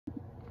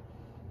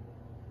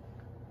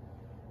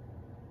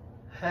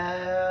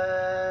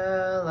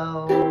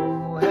Hello,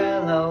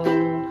 hello,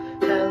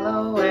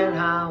 hello, and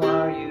how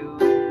are you?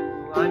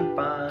 I'm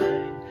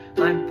fine,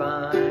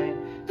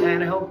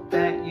 and I hope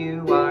that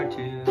you are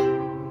too.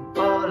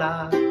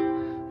 Hola,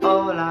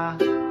 hola,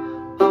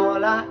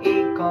 hola,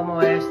 ¿y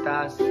cómo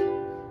estás?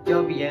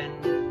 Yo bien,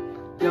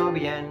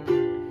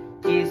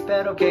 y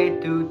espero que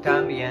tú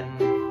también.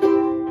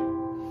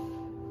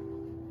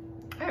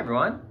 Hi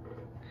everyone,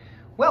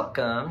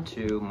 welcome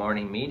to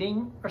morning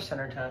meeting or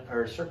center time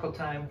or circle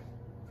time.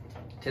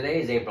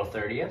 Today is April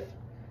 30th,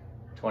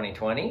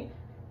 2020,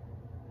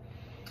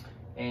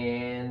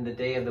 and the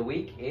day of the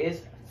week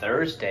is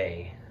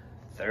Thursday.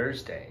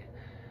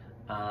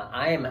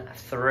 I am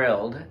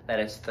thrilled that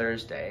it's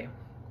Thursday.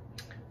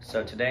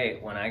 So today,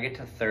 when I get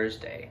to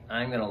Thursday,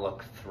 I'm gonna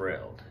look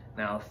thrilled.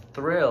 Now,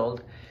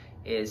 thrilled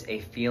is a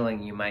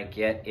feeling you might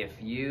get if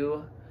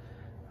you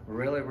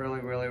really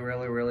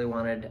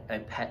wanted a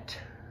pet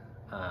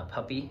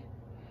puppy,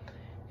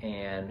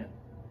 and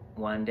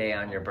one day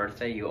on your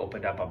birthday you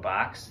opened up a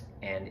box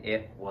and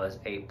it was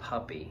a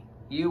puppy.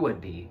 You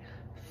would be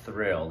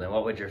thrilled. And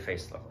what would your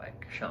face look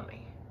like? Show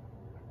me.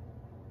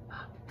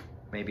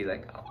 Maybe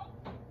like,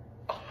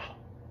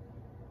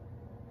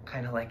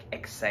 kind of like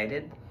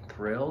excited,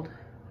 thrilled.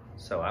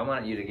 So I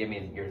want you to give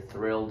me your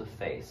thrilled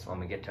face when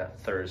we get to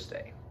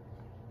Thursday.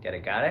 Get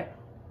it? Got it?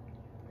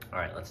 All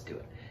right, let's do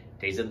it.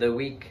 Days of the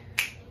week.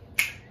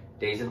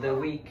 Days of the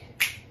week.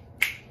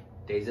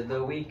 Days of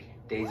the week.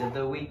 Days of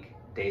the week.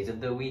 Days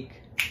of the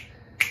week.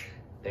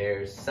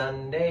 There's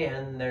Sunday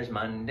and there's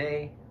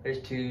Monday.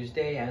 There's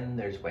Tuesday and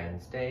there's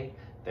Wednesday.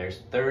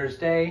 There's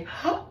Thursday.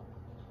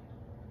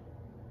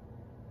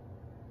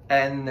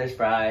 And there's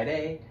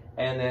Friday.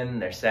 And then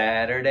there's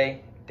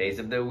Saturday. Days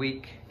of the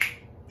week.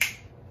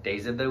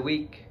 Days of the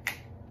week.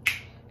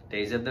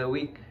 Days of the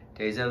week.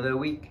 Days of the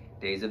week.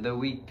 Days of the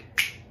week.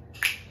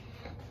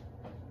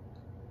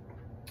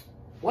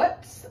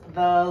 What's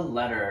the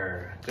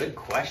letter? Good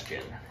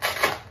question.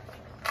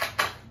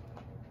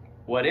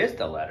 What is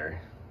the letter?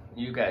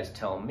 You guys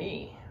tell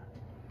me.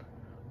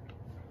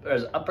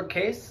 There's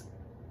uppercase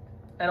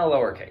and a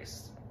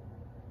lowercase.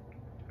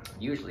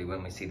 Usually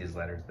when we see these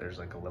letters, there's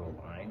like a little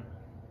line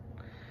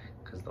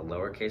because the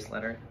lowercase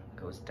letter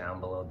goes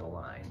down below the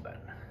line,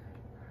 but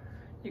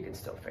you can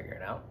still figure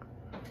it out.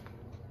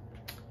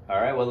 All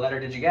right, what letter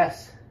did you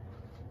guess?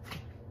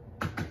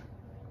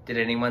 Did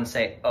anyone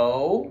say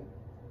O?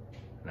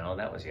 No,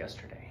 that was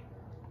yesterday.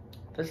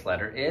 This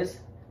letter is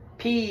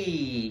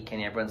P. Can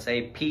everyone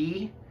say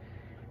P?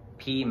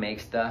 P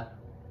makes the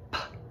P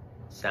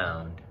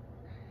sound.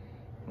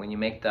 When you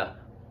make the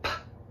P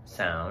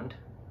sound,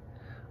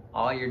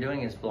 all you're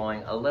doing is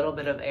blowing a little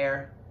bit of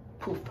air,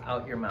 poof,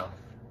 out your mouth.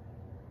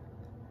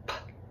 P,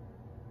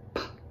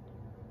 P.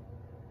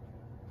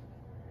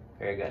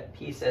 Very good.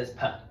 P says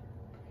P.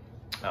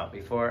 Now,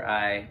 before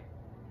I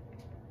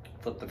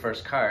flip the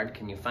first card,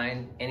 can you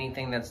find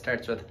anything that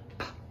starts with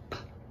P, P,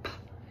 P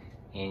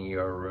in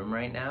your room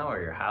right now or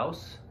your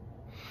house?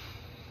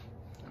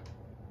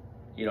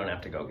 You don't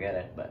have to go get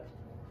it, but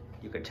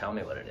you could tell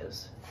me what it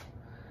is.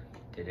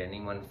 Did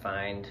anyone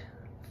find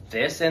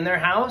this in their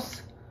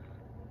house?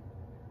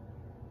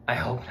 I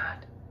hope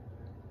not.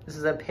 This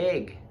is a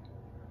pig.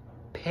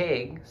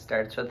 Pig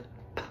starts with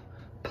P,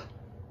 P,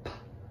 P.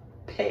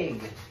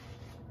 Pig.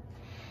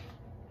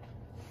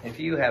 If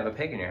you have a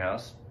pig in your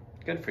house,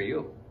 good for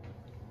you.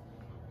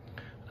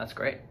 That's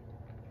great.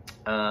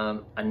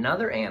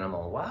 Another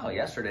animal. Wow,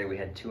 yesterday we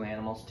had two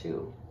animals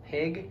too.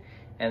 Pig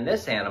and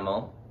this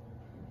animal.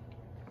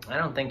 I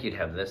don't think you'd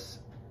have this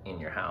in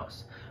your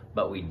house,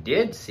 but we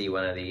did see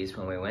one of these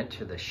when we went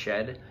to the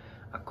Shed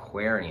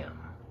Aquarium.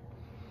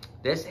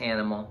 This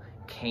animal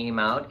came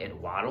out, it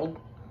waddled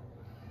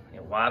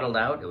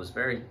out. It was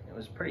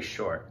pretty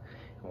short.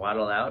 It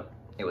waddled out.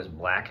 It was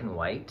black and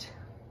white.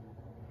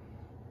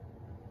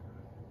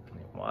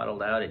 It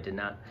waddled out. It did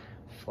not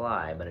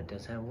fly, but it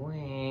does have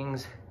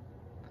wings.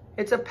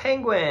 It's a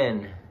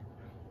penguin.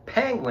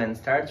 Penguin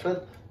starts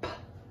with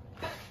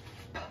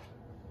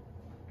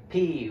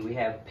P. We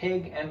have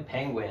pig and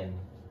penguin.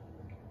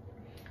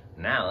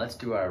 Now let's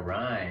do our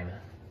rhyme.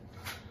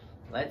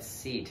 Let's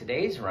see,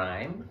 today's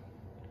rhyme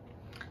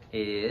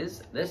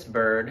is this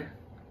bird.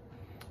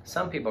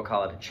 Some people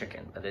call it a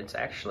chicken, but it's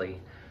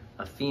actually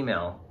a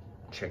female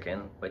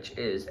chicken, which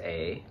is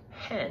a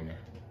hen.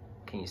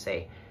 Can you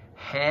say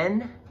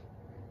hen?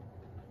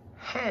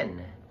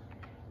 Hen.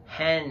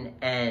 Hen,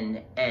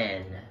 N,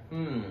 N.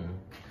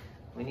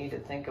 We need to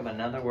think of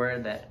another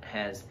word that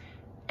has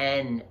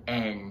N,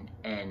 N,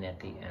 N at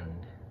the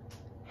end.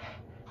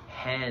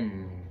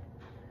 Hen.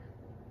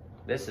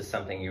 This is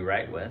something you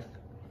write with.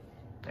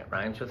 It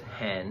rhymes with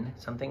hen.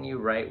 Something you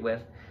write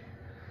with.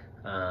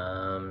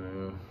 I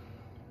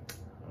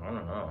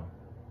don't know.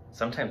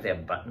 Sometimes they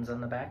have buttons on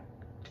the back.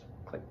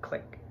 Click,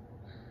 click.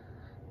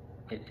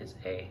 It is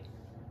a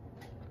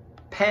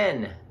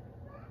pen.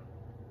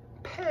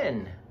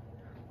 Pen.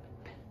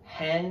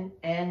 Hen,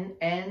 N,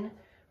 N.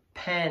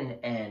 Pen,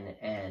 N,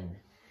 N.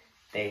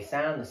 They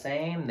sound the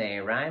same, they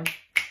rhyme.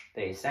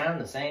 They sound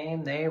the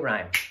same, they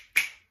rhyme.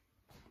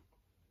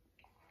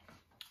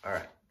 All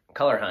right,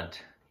 color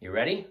hunt. You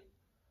ready?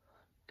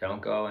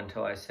 Don't go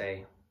until I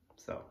say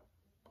so.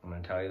 I'm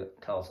gonna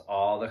tell us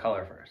all the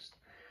color first.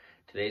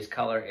 Today's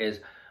color is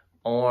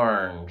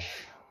orange.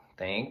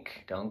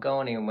 Think, don't go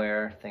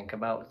anywhere. Think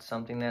about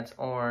something that's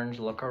orange.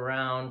 Look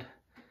around.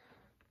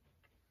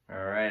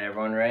 All right,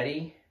 everyone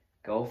ready?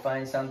 Go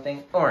find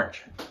something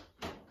orange.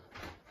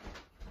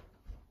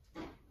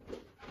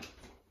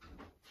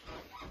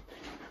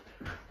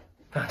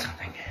 Found something.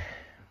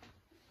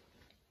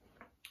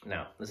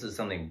 Now, this is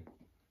something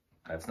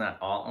that's not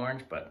all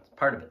orange, but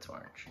part of it's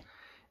orange.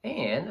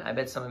 And I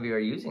bet some of you are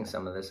using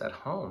some of this at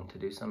home to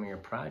do some of your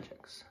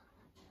projects.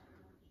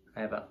 I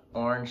have an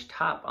orange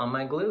top on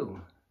my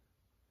glue.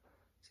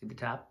 See the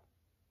top?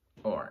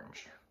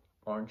 Orange.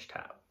 Orange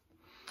top.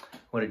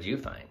 What did you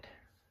find?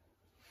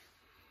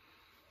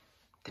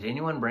 Did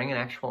anyone bring an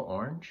actual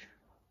orange?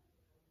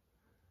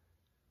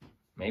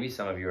 Maybe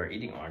some of you are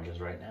eating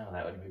oranges right now.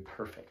 That would be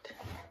perfect.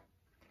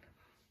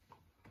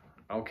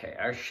 Okay,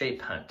 our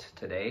shape hunt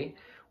today,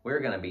 we're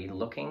going to be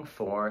looking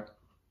for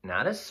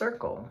not a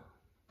circle,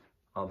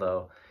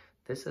 although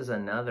this is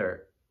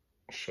another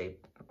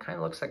shape. It kind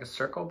of looks like a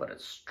circle, but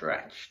it's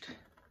stretched.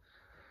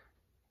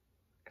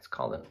 It's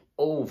called an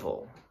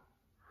oval.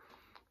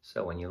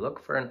 So when you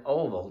look for an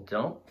oval,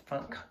 don't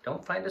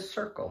find a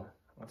circle.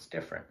 What's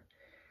different?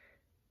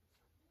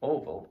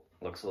 Oval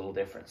looks a little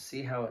different.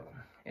 See how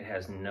it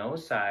has no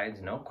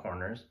sides, no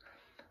corners,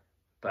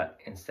 but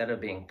instead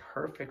of being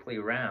perfectly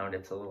round,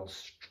 it's a little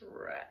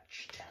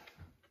stretched.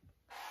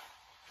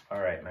 All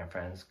right, my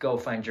friends, go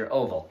find your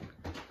oval.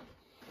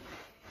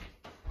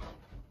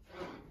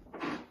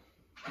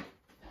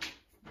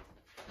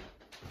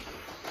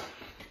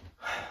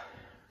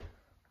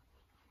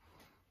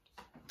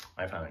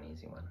 I found an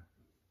easy one.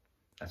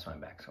 That's why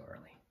I'm back so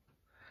early.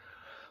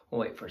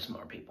 We'll wait for some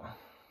more people.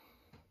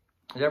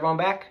 Is everyone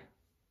back?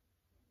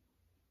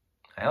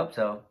 I hope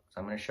so. So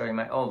I'm going to show you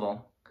my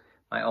oval.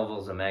 My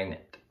oval is a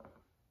magnet.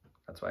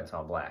 That's why it's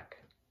all black.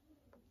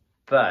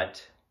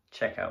 But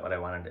check out what I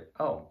wanted to...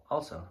 Oh,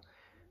 also,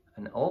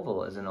 an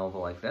oval is an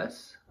oval like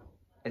this.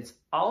 It's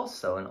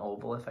also an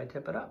oval if I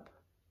tip it up.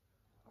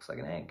 Looks like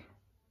an egg.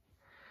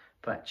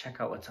 But check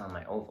out what's on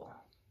my oval.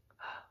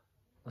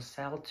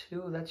 LaSalle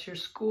 2, that's your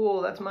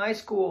school. That's my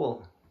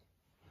school.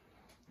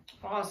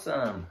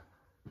 Awesome.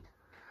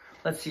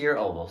 Let's see your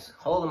ovals.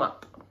 Hold them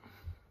up.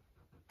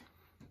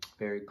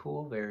 Very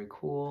cool, very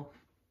cool.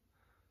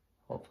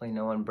 Hopefully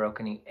no one broke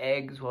any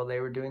eggs while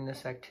they were doing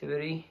this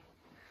activity.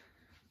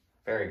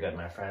 Very good,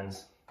 my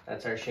friends.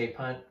 That's our shape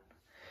hunt.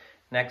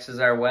 Next is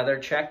our weather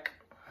check.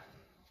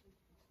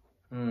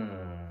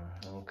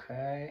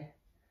 Okay.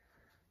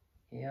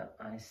 Yeah,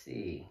 I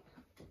see.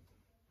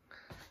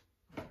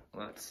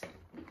 Let's see.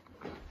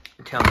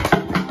 Tell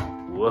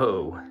me.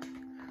 Whoa.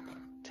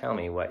 Tell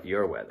me what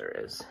your weather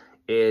is.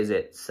 Is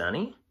it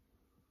sunny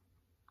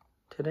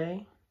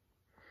today?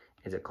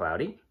 Is it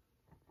cloudy?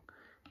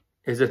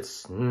 Is it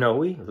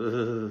snowy?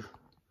 Ugh.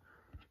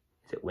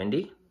 Is it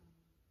windy?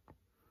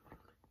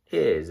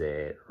 Is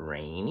it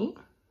rainy?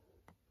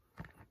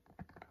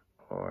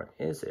 Or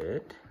is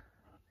it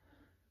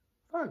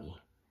foggy?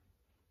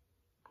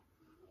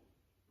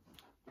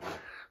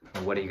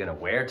 What are you gonna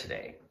wear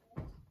today?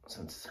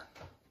 Since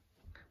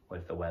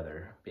with the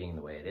weather being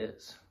the way it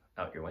is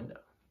out your window.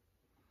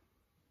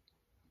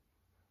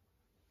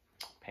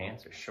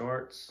 Pants or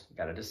shorts, you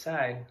gotta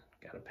decide,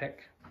 gotta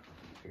pick,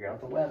 figure out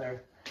the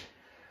weather.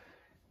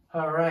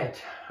 All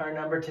right, our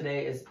number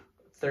today is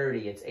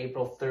 30. It's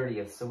April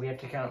 30th, so we have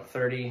to count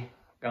 30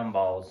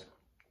 gumballs.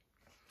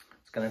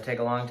 It's gonna take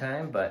a long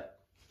time, but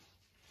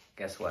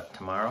guess what?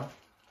 Tomorrow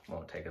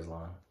won't take as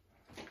long.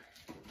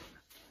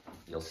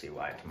 You'll see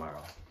why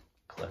tomorrow.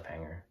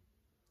 Cliffhanger.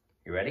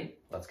 You ready?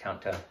 Let's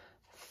count to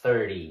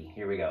 30.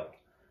 Here we go.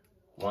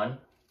 1,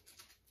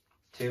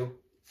 2,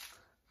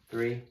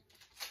 3,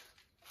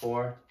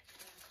 4,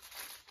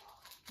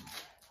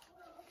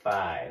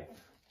 5.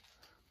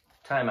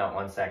 Time out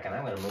 1 second.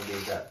 I'm going to move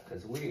these up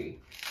because we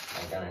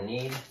are going to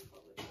need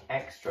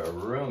extra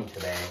room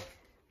today.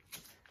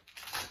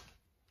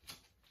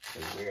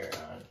 Because we're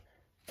on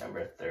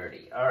number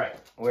 30. All right,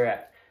 we're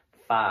at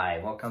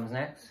 5. What comes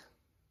next?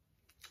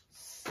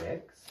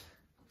 6,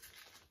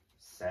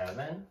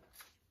 7,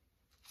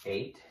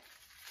 8,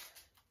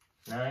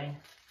 9,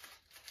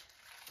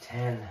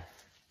 10,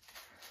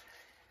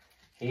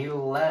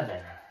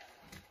 11,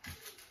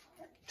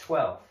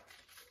 12,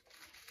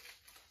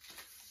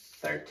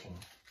 13,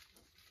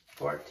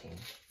 14,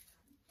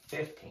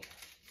 15,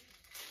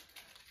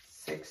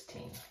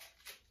 16,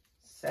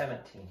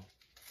 17,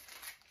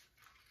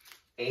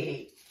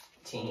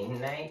 18,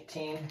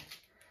 19,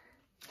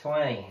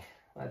 20.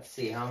 Let's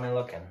see, how am I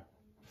looking?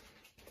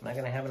 Am I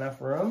gonna have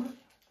enough room?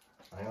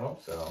 I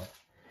hope so.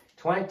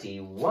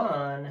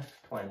 21,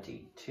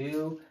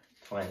 22,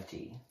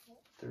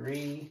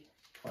 23,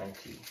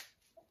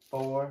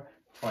 24,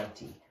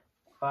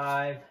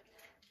 25,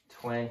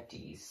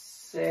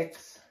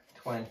 26,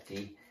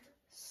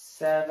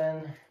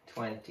 27,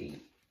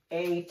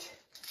 28,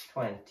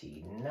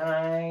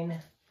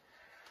 29,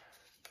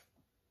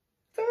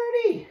 30.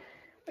 Yay!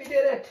 We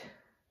did it.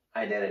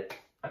 I did it.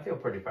 I feel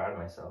pretty proud of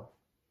myself.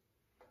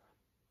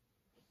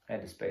 I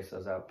had to space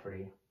those out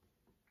pretty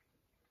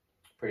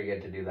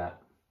good to do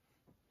that.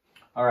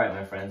 All right,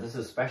 my friends, this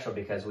is special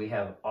because we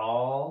have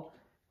all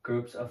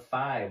groups of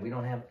 5. We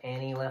don't have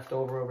any left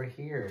over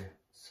here.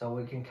 So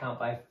we can count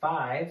by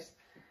 5s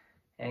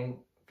and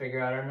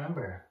figure out our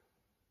number.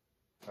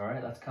 All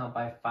right, let's count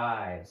by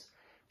 5s.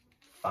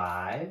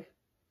 5,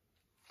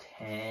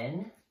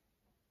 10,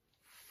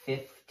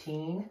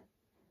 15,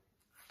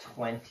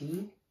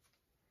 20,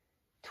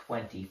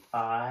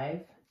 25,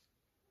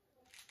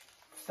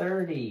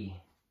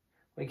 30.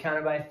 We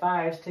counted by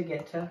 5s to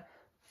get to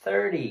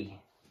 30.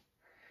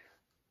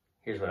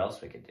 Here's what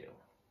else we could do.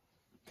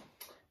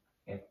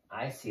 If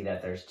I see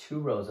that there's 2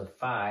 rows of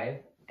 5,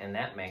 and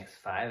that makes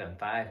 5, and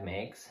 5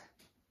 makes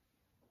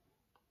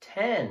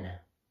 10.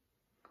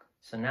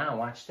 So now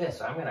watch this.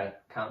 So I'm going to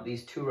count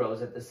these 2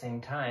 rows at the same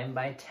time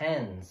by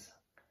 10s.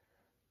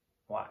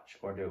 Watch,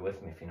 or do it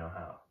with me if you know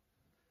how.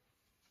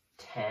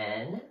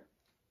 10.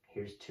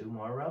 Here's 2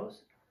 more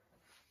rows.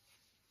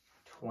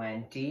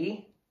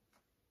 20.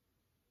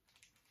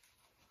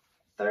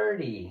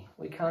 30.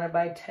 We counted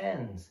by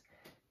 10s.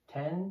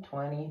 10,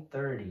 20,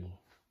 30.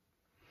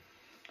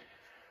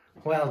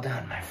 Well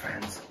done, my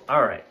friends.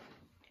 All right.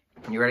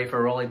 You ready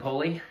for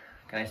roly-poly?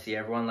 Can I see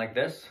everyone like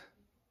this?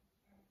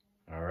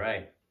 All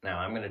right. Now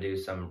I'm going to do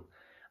some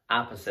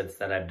opposites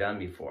that I've done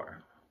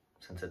before,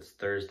 since it's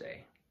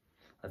Thursday.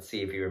 Let's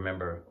see if you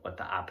remember what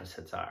the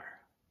opposites are.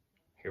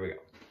 Here we go.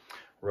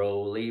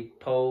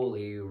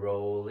 Roly-poly,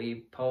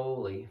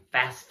 roly-poly.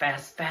 Fast,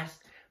 fast,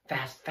 fast.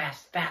 Fast,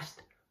 fast,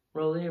 fast.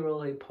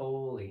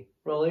 Roly-roly-poly.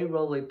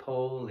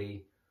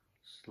 Roly-roly-poly.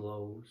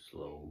 Slow,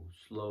 slow,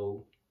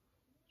 slow.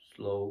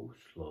 Slow,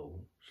 slow,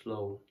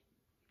 slow.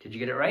 Did you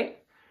get it right?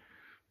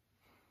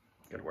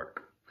 Good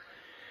work.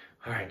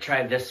 All right,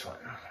 try this one.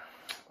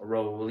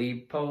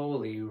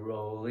 Roly-poly,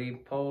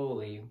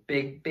 roly-poly.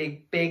 Big,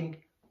 big,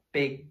 big.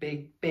 Big,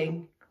 big,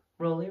 big.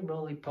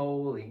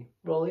 Roly-roly-poly.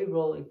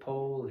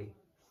 Roly-roly-poly.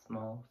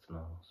 Small,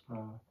 small,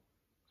 small.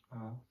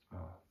 Small,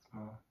 small,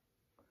 small.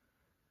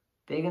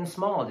 Big and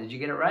small. Did you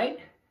get it right?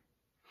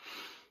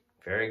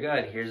 Very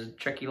good. Here's a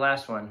tricky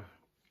last one.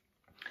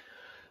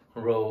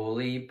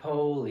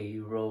 Roly-poly,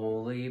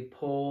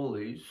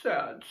 roly-poly,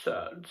 sad,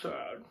 sad,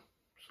 sad,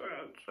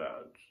 sad,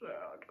 sad,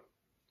 sad.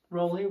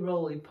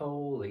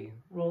 Roly-roly-poly,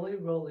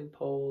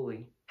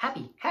 roly-roly-poly.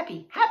 Happy,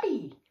 happy,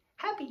 happy,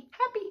 happy,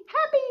 happy,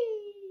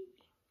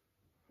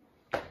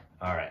 happy.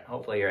 All right,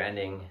 hopefully you're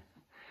ending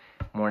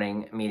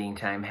morning meeting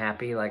time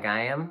happy like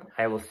I am.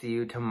 I will see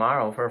you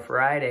tomorrow for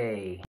Friday.